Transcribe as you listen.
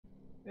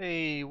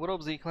Hey, what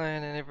up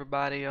Z-Clan and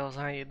everybody else,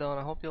 how you doing?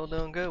 I hope you're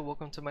doing good.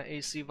 Welcome to my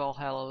AC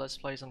Valhalla Let's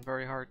Plays on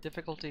very hard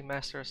difficulty,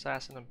 Master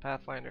Assassin and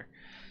Pathfinder.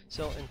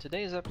 So in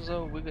today's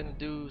episode we're gonna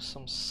do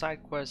some side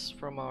quests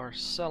from our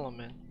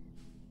settlement.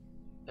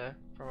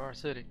 From our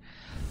city.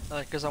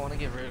 Because I want to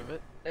get rid of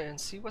it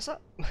and see what's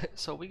up.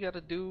 So we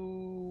gotta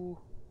do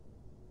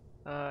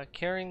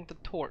carrying the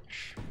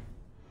torch.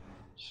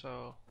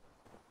 So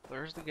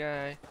there's the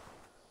guy.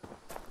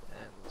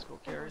 And let's go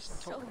carry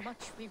some torch. So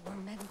much we were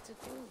meant to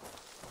do.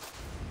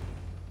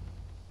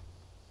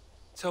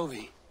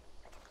 Toby.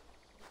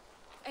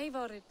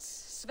 Eivor, it's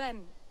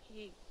Sven.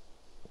 He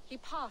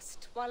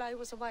passed while I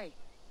was away.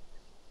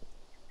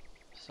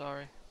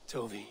 Sorry.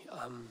 Toby,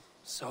 I'm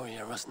sorry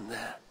I wasn't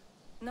there.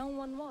 No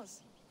one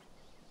was.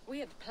 We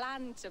had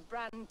planned to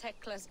brand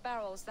Tekla's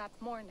barrels that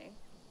morning,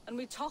 and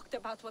we talked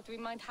about what we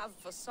might have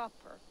for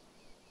supper.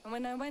 And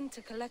when I went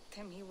to collect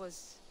him, he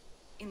was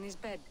in his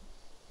bed,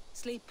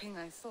 sleeping,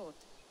 I thought.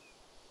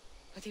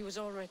 But he was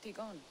already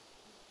gone.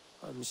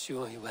 I'm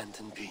sure he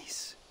went in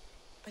peace.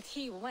 But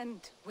he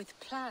went with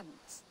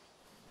plans.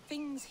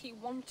 Things he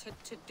wanted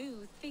to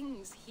do,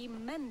 things he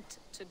meant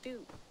to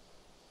do.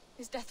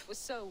 His death was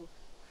so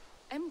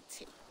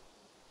empty.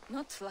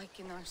 Not like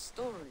in our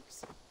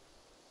stories.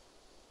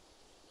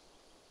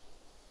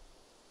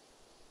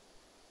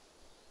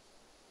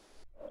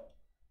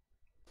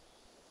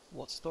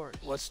 What stories?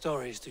 What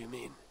stories do you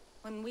mean?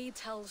 When we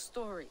tell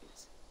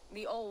stories,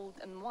 the old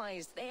and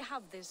wise, they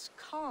have this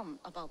calm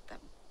about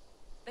them.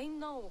 They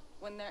know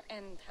when their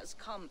end has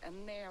come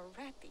and they're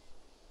ready.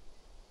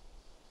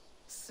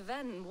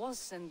 Sven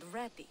wasn't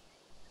ready.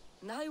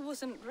 And I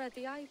wasn't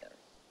ready either.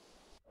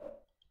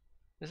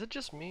 Is it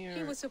just me, or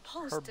He was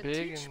supposed her to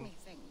big teach and me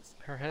things.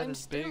 her head I'm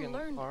is big still and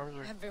learning. arms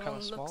are kind Everyone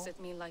of small? looks at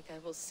me like I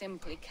will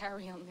simply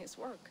carry on his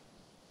work.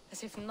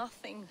 As if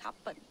nothing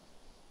happened.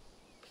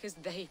 Because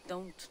they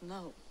don't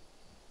know.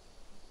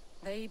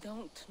 They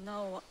don't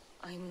know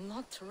I'm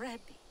not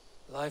ready.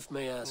 Life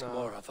may ask No.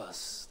 more of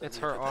us than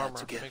It's we're her prepared armor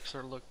to give. makes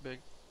her look big.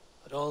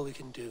 But all we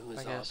can do is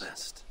I our guess.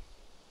 best.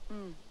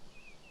 Hmm.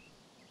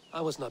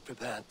 I was not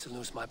prepared to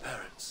lose my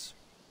parents.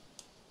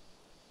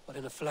 But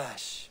in a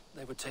flash,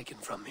 they were taken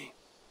from me.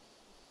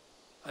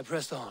 I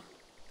pressed on,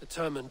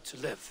 determined to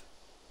live.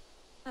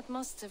 That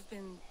must have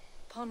been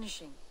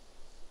punishing.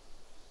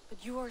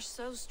 But you are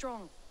so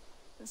strong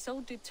and so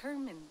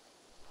determined.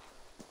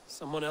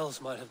 Someone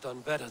else might have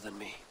done better than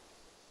me.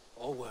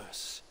 Or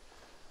worse.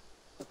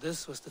 But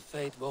this was the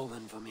fate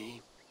woven for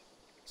me,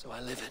 so I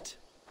live it.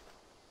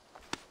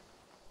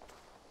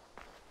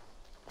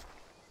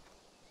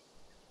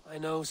 I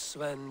know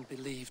Sven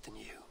believed in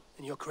you,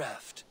 in your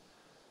craft.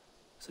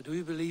 So do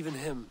you believe in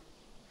him?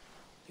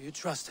 Do you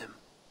trust him?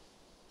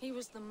 He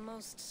was the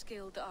most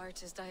skilled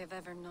artist I have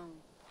ever known.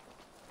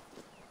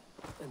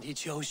 And he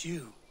chose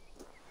you.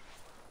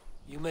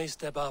 You may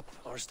step up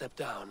or step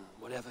down,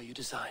 whatever you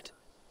decide.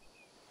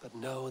 But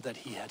know that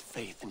he had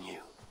faith in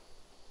you.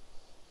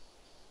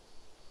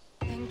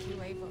 Thank you,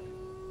 Eivor.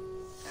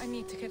 I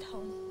need to get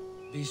home.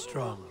 Be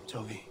strong,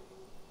 Toby.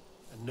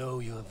 And know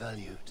you are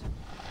valued.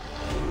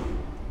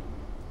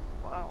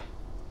 Wow.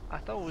 I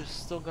thought we were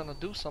still gonna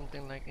do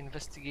something like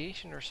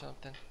investigation or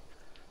something.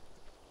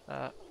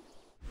 That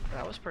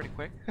was pretty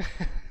quick.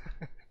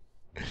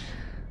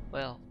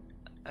 Well,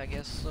 I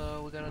guess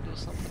we're gonna do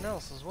something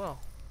else as well.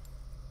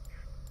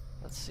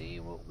 Let's see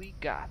what we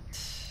got.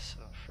 So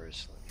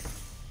first, let me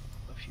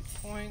a few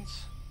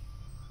points.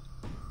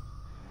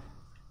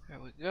 There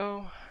we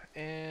go.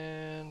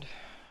 And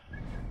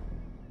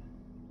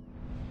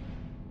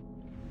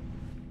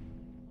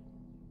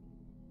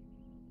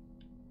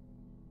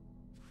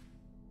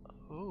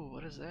ooh,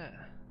 what is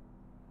that?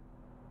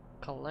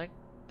 Collect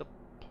the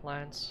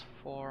plants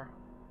for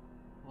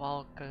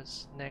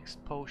Valka's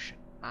next potion.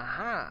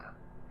 Aha!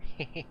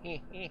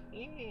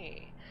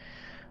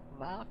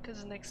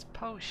 Valka's next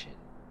potion.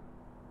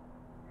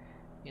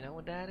 You know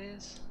what that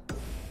is?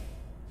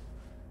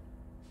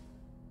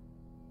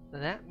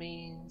 That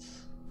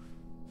means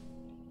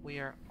we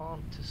are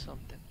on to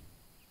something.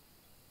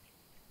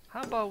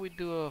 How about we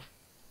do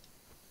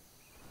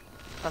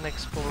an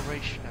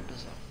exploration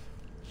episode?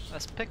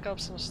 Let's pick up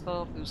some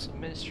stuff, do some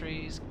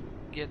mysteries,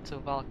 get to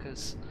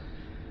Valka's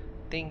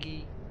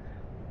thingy,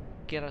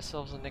 get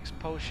ourselves the next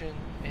potion,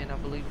 and I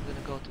believe we're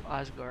gonna go to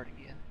Asgard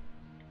again.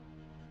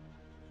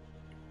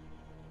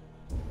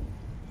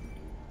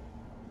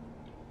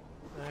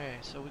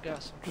 Alright, so we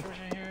got some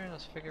treasure here.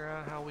 Let's figure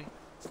out how we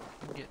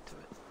can get to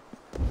it.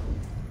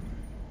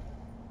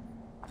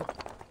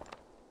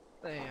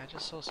 Hey, I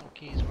just saw some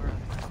keys. Where are they?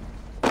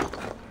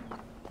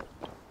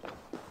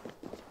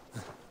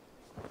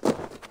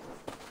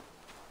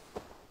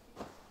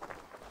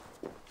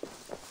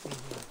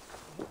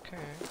 Okay.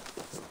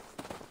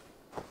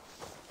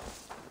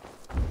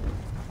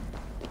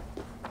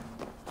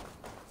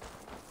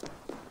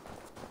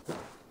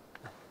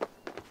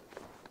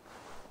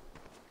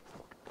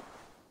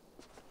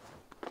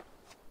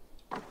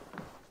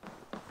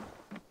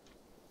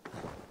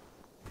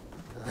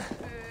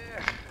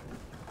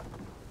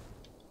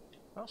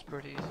 That was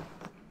pretty easy.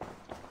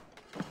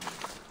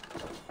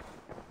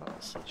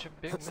 such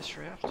a big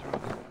mystery after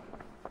all.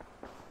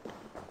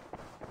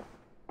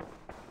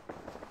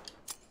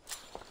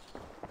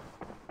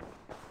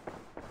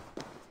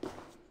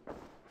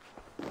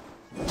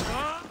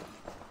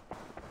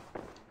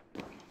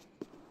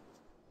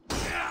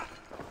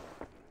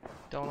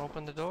 Don't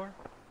open the door.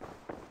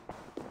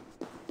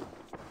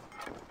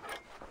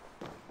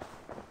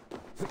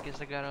 I guess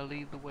I gotta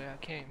leave the way I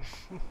came.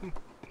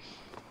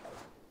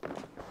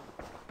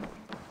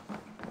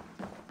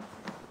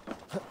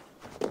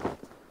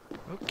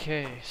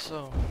 Okay,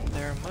 so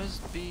there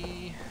must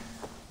be...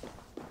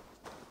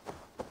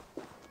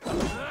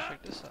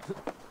 Check this out.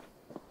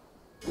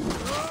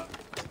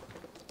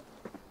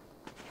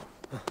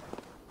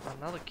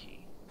 Another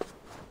key.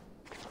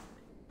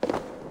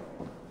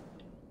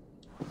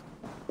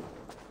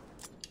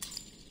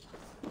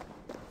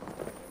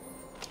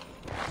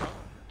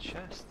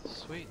 Chest,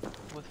 sweet,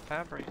 with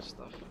fabric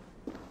stuff.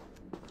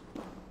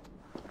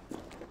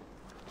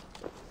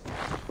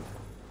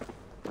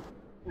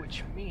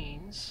 Which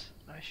means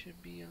I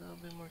should be a little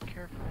bit more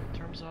careful in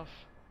terms of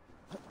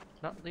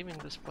not leaving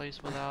this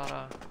place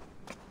without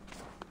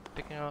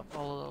picking up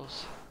all of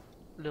those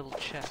little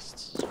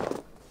chests as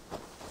well.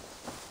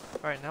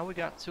 Alright, now we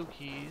got 2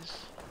 keys.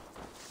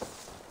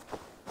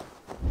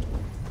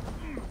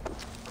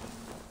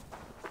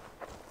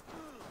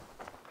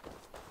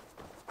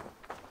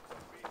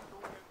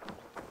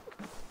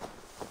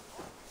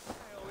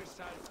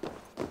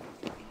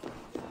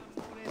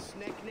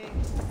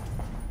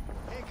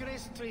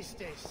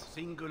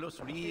 Singulus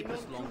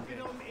rebus longe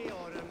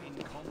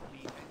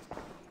incomplete.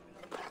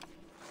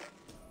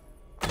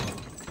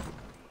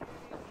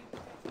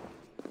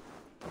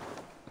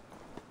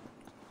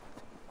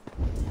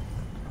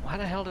 Why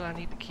the hell do I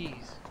need the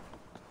keys?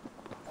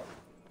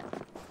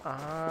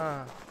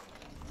 Ah,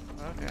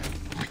 okay.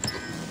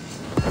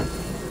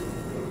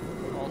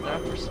 All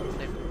that for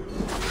something.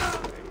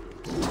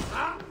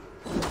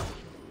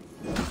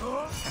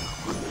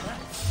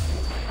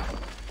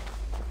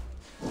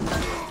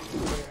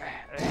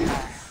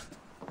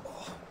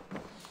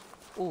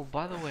 Oh,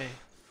 by the way,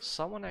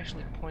 someone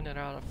actually pointed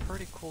out a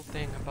pretty cool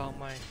thing about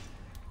my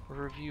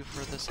review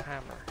for this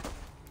hammer.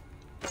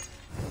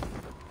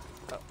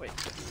 Oh, wait.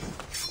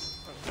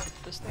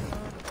 Put this thing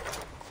on.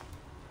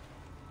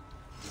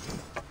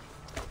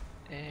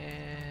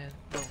 And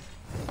boom.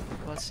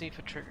 Let's see if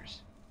it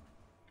triggers.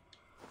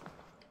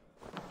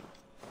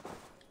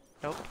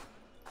 Nope.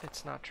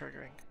 It's not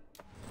triggering.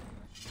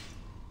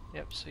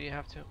 Yep, so you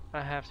have to, I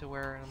have to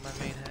wear it on my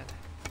main head.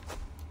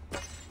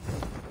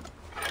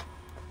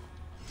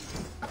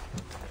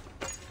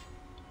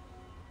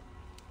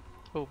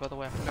 Oh, by the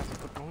way, I forgot to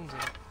put wounds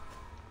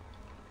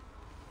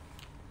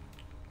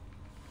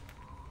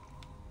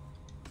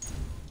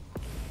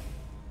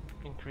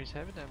in. Increase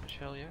heavy damage,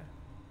 hell yeah.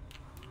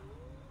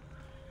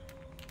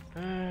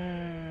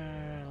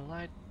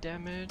 Light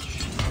damage,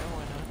 no,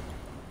 why not?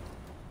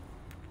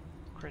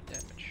 Crit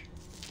damage.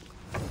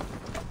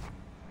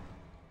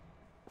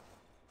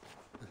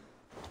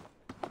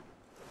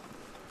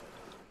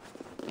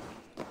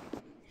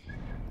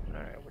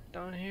 Alright, we're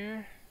done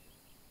here.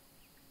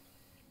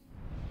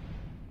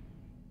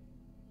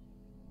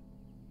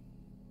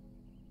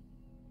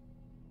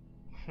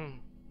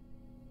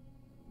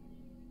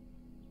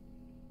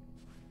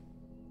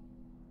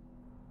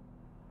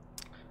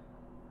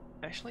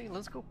 Actually,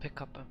 let's go pick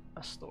up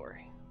a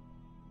story.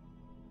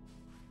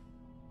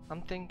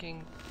 I'm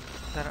thinking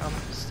that I'm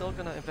still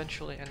gonna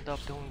eventually end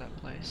up doing that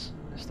place.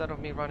 Instead of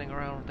me running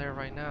around there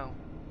right now.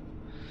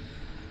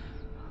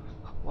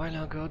 Why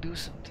not go do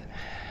something?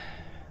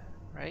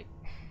 Right?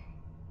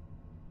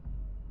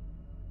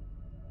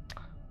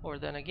 Or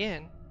then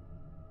again,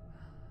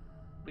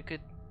 we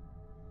could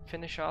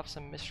finish off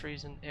some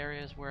mysteries in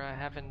areas where I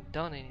haven't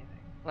done anything.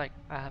 Like,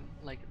 I have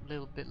like a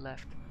little bit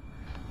left.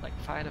 Like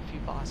fight a few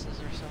bosses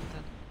or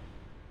something.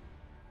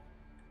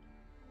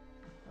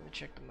 Let me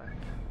check the map.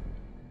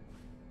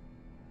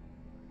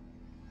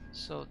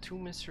 So 2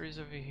 mysteries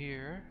over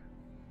here.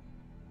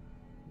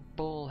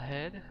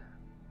 Bullhead.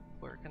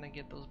 Where can I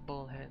get those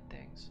bullhead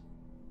things?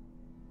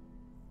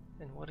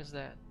 And what is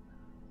that?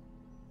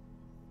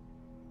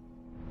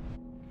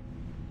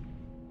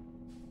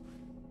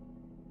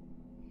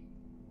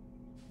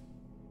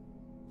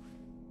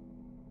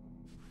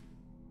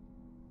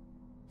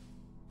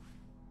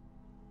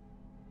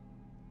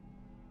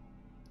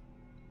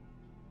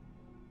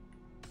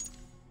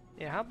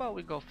 Yeah, how about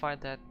we go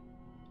fight that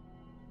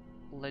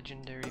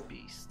legendary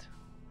beast?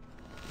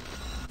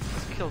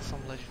 Let's kill some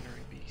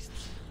legendary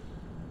beasts.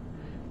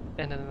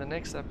 And then in the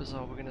next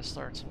episode we're gonna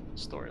start some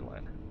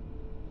storyline.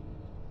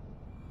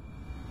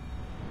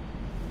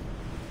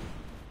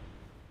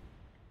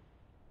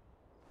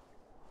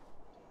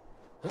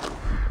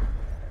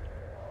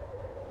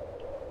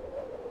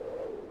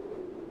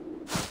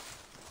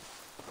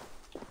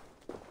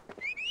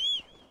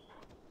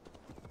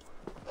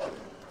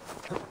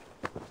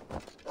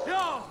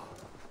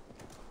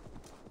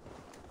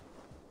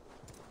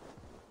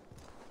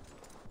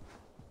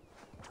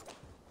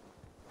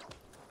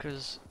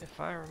 Because if if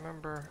I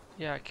remember,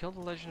 yeah, I killed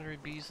the legendary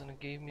beast and it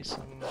gave me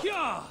some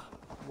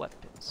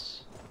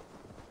weapons.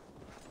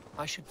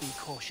 I should be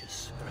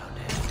cautious around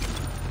here.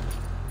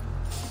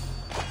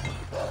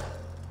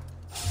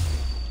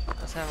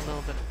 Let's have a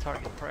little bit of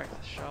target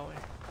practice, shall we?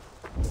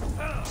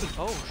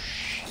 Oh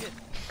shit!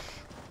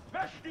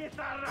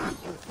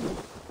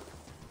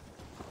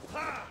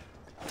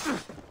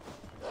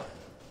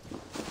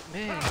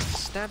 Man, he's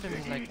stabbing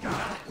me like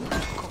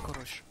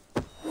cockroach.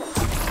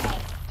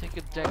 Take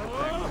a dagger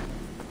back.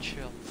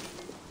 Chill.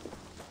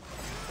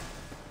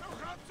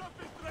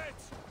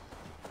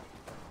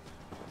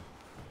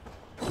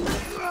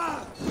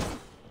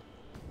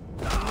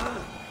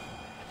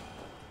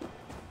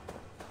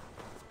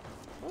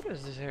 What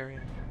is this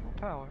area?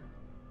 Power.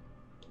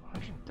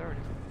 130.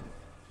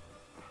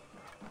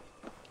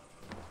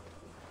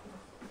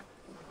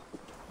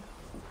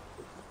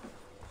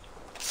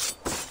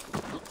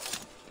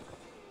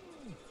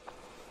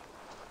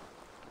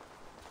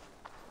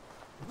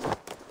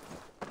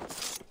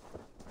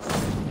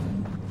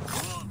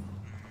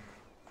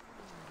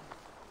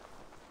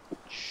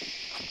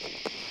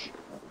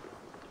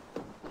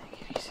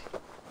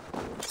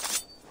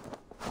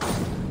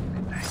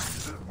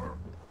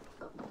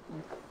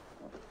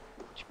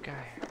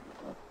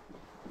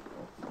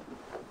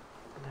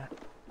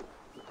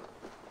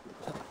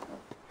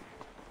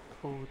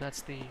 Oh,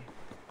 that's the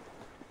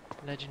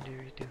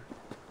legendary dude.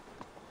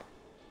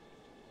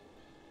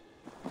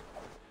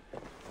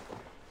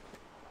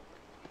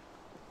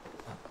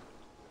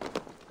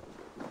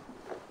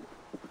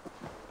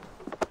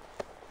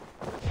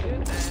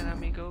 Good man,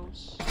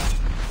 amigos.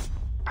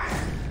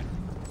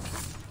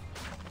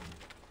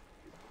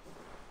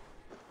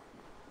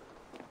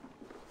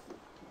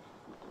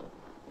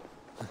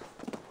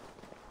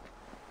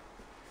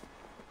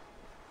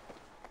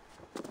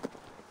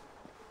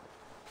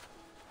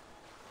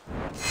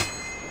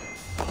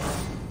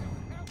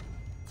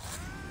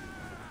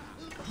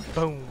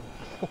 Boom!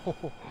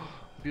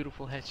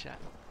 Beautiful headshot.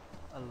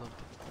 I loved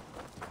it.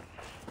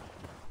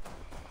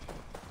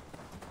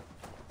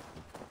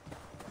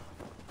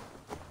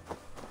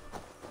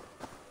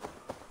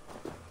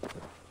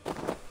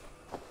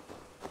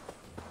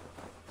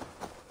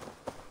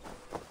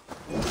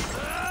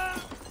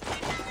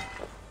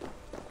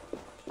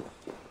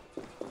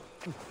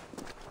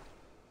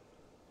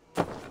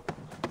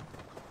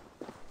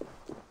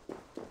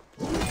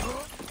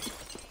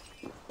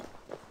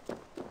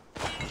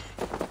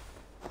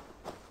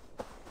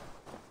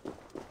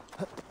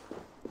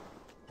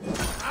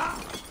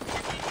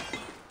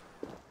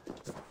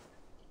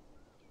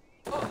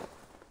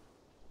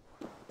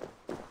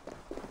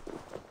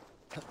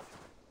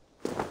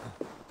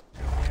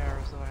 How many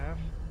arrows do I have?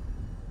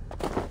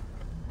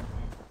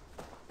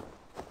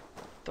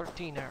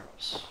 13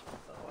 arrows.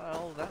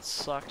 Well, that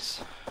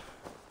sucks.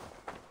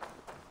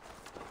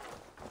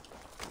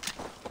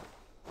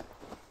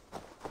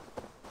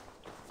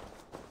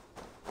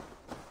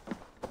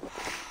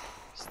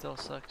 Still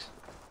sucks.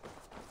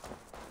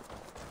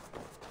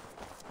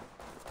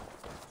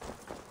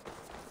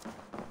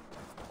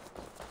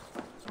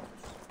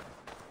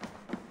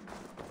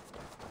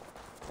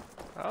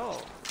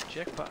 Oh,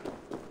 jackpot.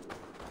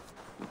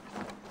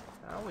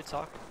 Now we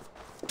talk.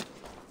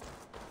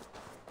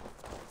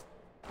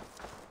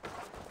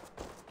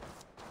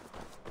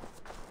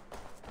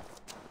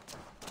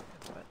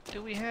 What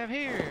do we have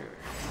here?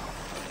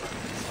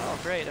 Oh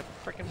great, a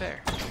freaking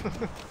bear.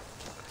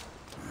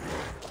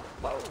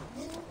 Whoa.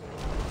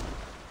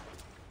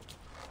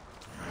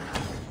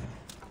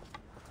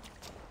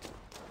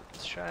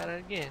 Let's try that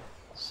again.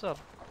 What's up,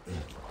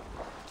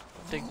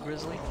 big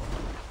grizzly?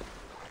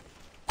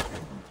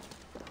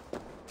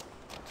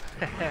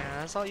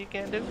 That's all you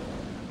can do?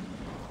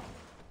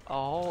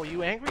 Oh,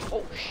 you angry?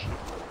 Oh shit.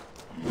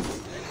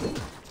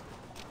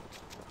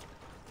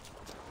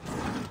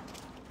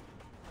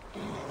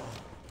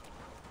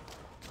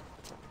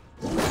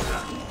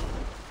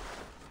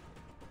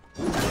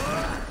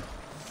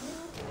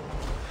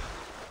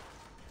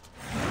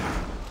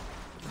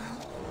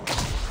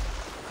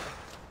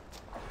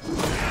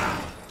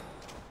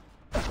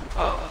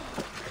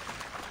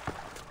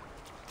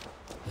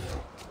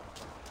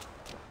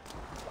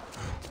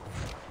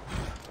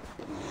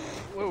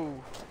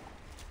 Whoa.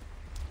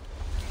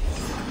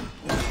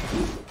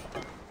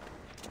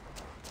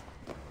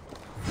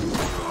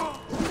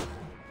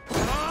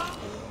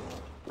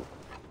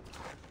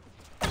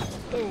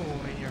 Boom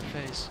in your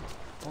face.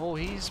 Oh,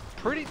 he's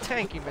pretty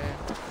tanky, man.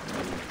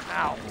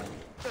 Ow.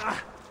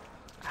 Ah.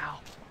 Ow.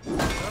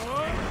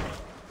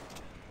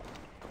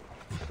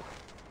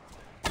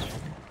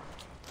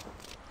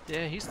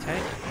 Yeah, he's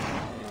tanky.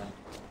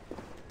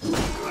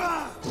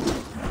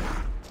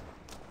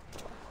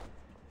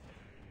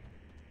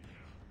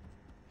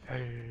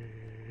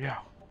 Yeah.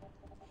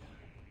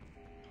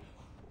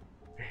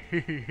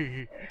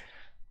 He's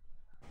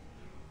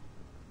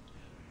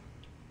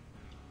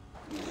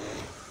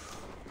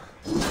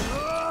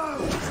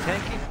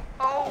tanky.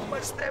 Oh, my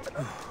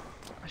stamina.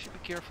 I should be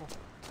careful.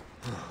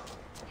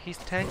 He's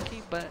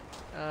tanky, but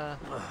how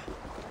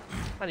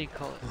do you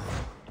call it?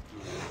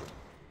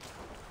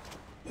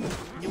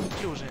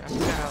 Неуклюжий. I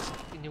forgot how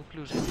to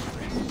неуклюжий.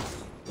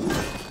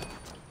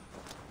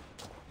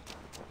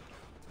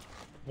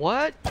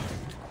 What?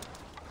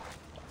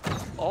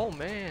 Oh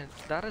man,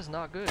 that is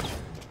not good.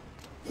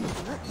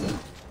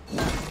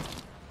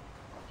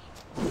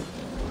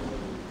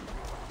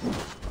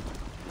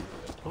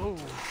 Oh,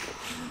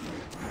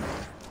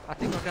 I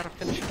think I gotta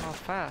finish him off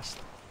fast.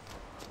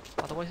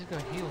 Otherwise he's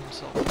gonna heal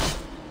himself.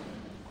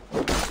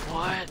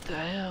 What the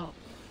hell?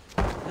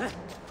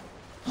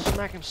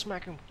 Smack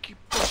him, keep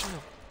pushing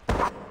him.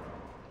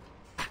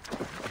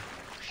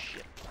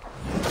 Shit.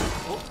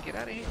 Oh, get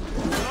out of here.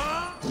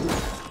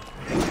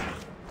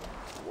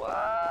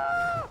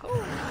 Wow!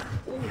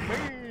 Oh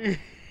man!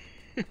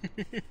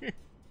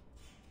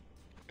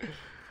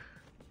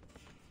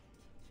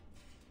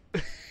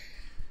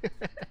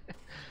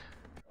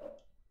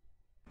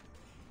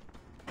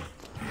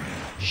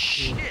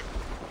 Shit!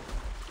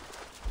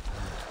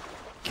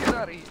 Get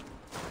out of here!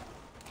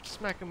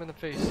 Smack him in the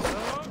face.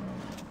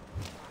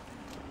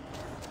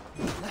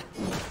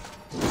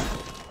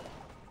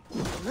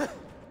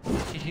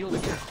 He healed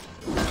again.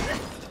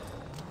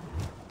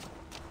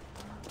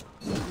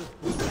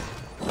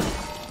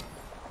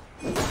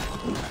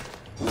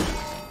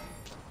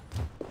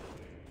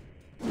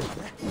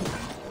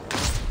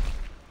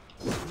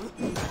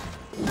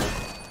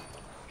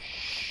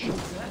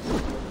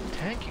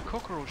 Tanky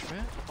cockroach,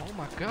 man. Oh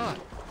my god.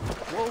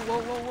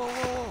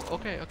 Whoa.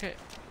 Okay.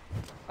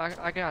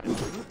 I got it.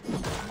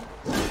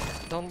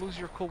 Don't lose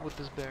your cool with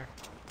this bear.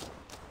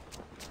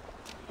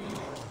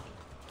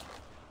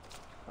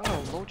 I'm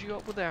gonna load you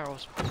up with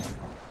arrows,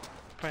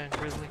 Fran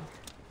Grizzly.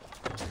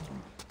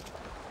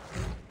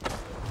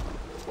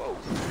 Whoa.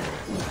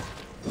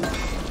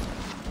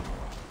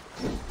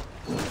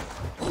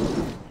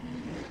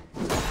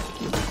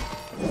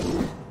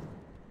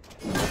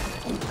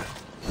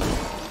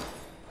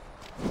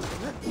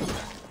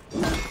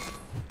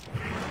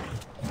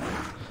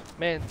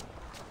 Man,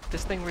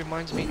 this thing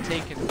reminds me of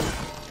Taken. Who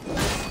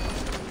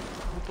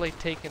played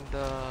Taken?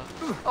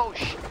 Oh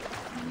shit!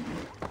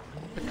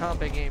 The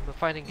combat game, the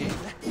fighting game.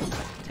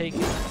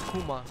 Taken.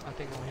 Puma, I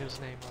think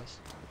his name was.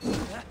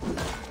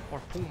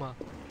 Or Puma.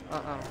 I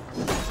don't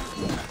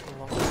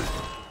remember.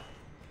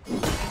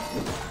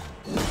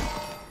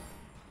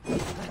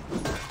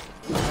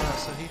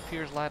 So he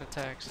fears light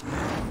attacks.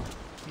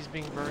 He's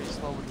being very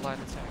slow with light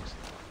attacks.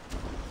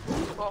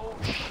 Oh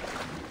shit!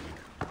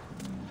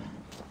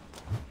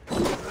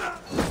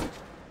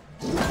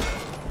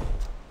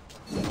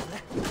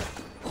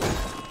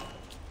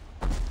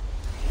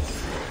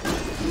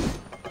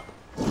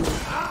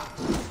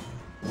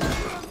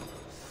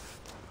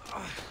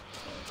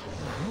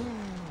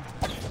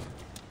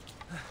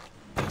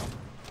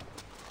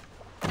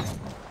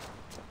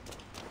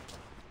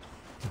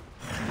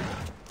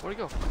 Where'd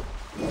he go?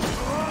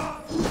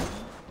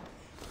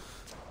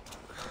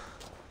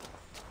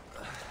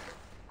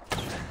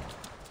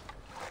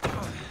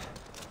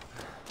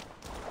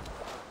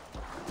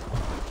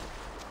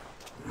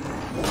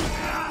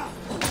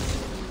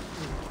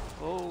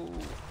 Oh.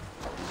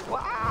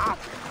 Wow!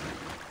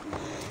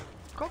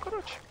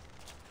 Cockroach!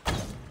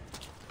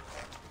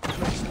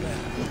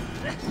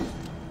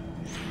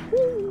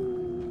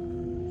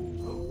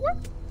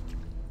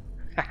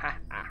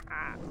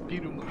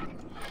 Beat him up.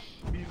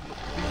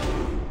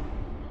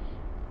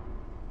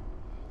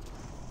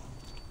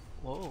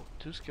 Whoa,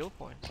 2 skill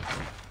points.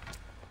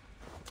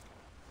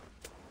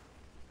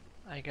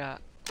 I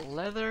got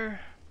leather,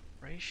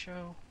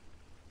 ratio,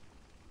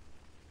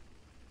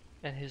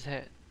 and his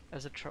head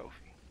as a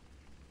trophy.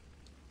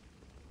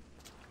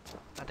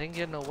 I didn't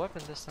get no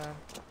weapon this time,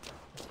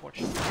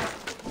 unfortunately.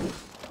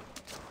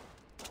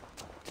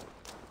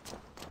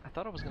 I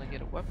thought I was gonna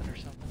get a weapon or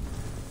something,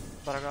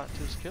 but I got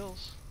 2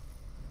 skills.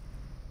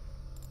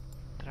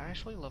 Did I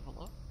actually level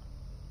up?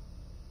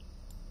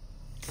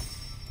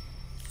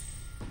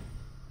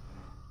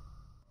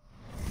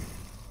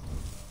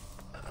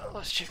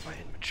 Let's check my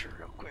inventory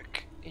real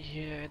quick.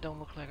 Yeah, it don't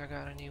look like I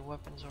got any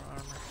weapons or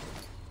armor.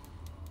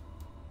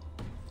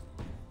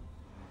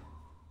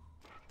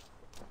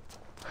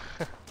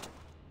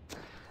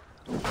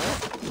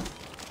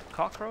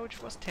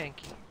 Cockroach was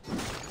tanky.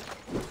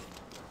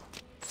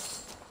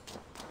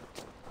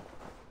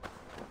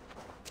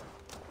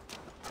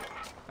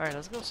 Alright,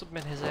 let's go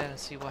submit his ad and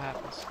see what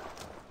happens.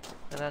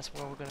 And that's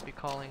where we're going to be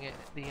calling it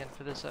the end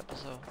for this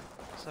episode.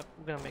 Except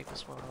we're going to make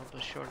this one a little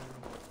bit shorter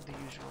than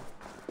the usual.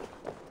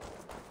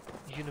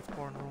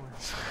 Unicorn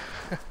Ruins.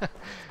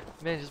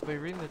 Man, just by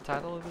reading the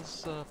title of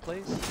this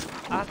place,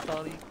 I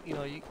thought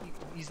you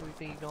easily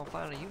think you're gonna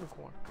find a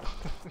unicorn.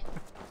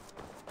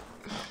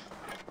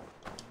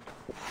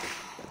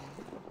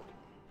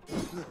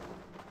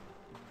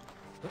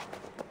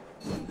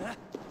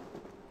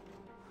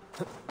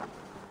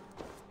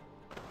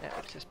 That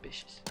looks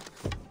suspicious.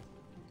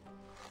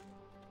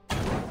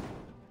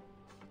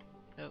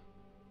 Nope.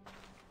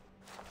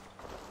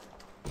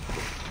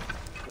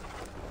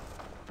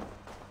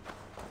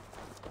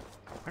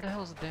 Where the hell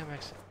hell's the damn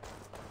exit?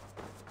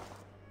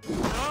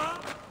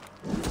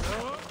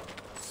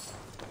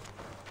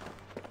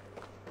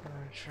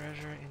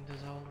 Treasure in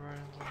dissolved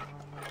realms.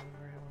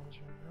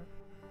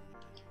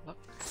 Look.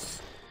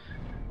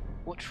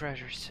 What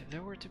treasures? If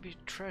there were to be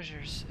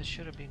treasures, it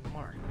should have been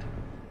marked.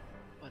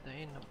 But there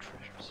ain't no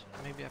treasures.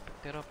 Maybe I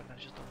picked it up and I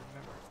just don't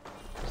remember.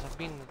 Because I've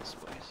been to this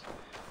place.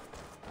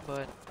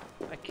 But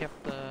I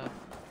kept the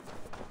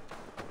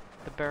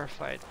bear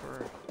fight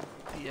for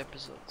the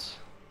episodes.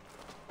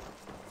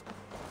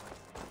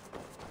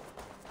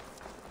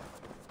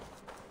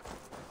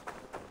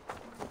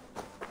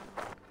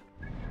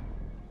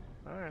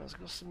 Alright, let's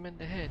go submit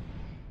the head.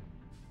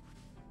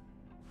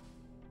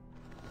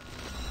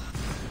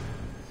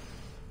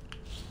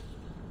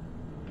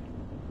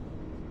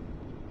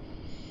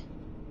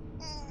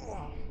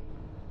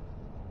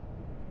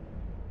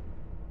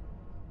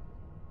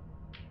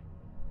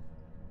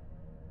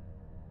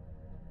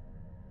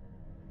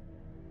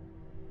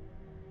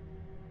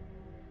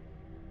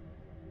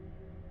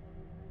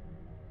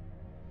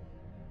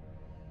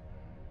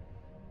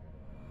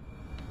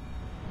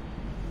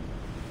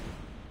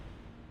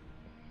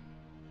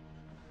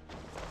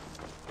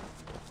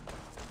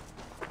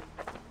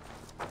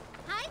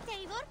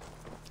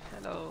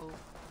 Hello.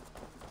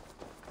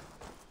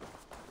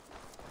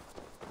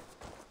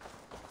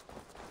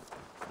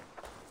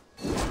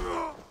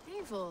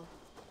 Evil.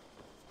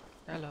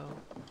 Hello.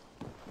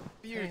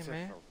 Beautiful, Hey,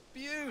 man.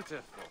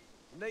 beautiful.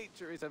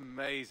 Nature is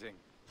amazing.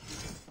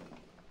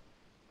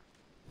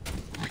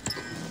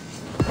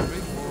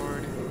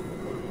 Reward.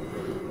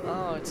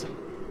 Oh, it's a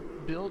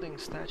building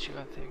statue,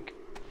 I think.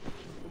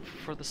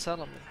 For the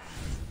settlement.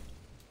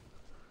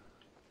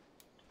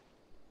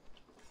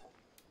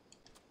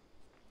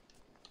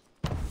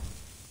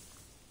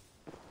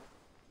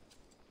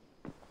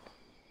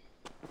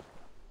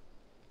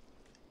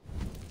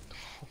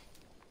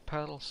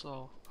 Paddle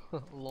saw.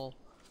 Lol.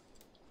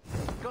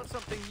 Got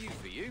something new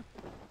for you.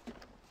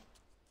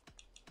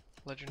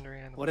 Legendary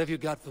animal. What have you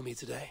got for me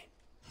today?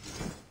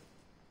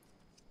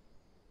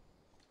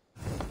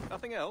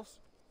 Nothing else?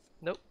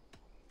 Nope.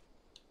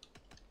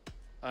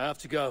 I have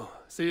to go.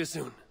 See you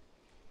soon.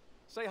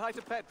 Say hi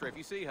to Petra if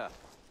you see her.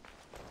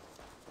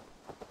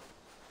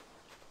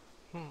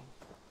 I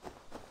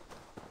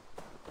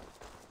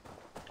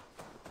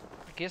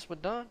guess we're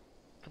done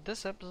for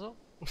this episode.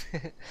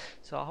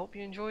 So I hope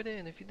you enjoyed it,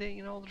 and if you did,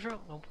 you know the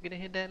drill. Don't forget to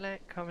hit that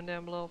like, comment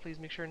down below. Please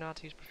make sure not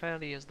to use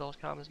profanity, as those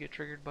comments get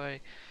triggered by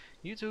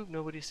YouTube.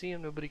 Nobody see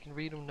them, nobody can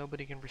read them,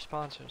 nobody can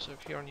respond to them. So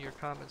if you're on your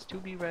comments to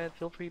be read,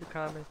 feel free to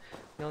comment.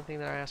 The only thing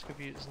that I ask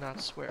of you is not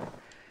to swear.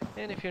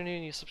 And if you're new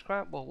and you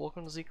subscribe, well,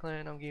 welcome to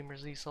Z-Clan. I'm Gamer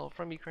Z-Soul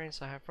from Ukraine,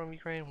 so I have from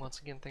Ukraine. Once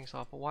again, thanks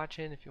all for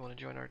watching. If you want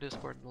to join our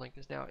Discord, the link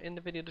is down in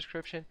the video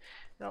description.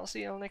 And I'll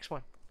see you on the next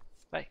one.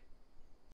 Bye.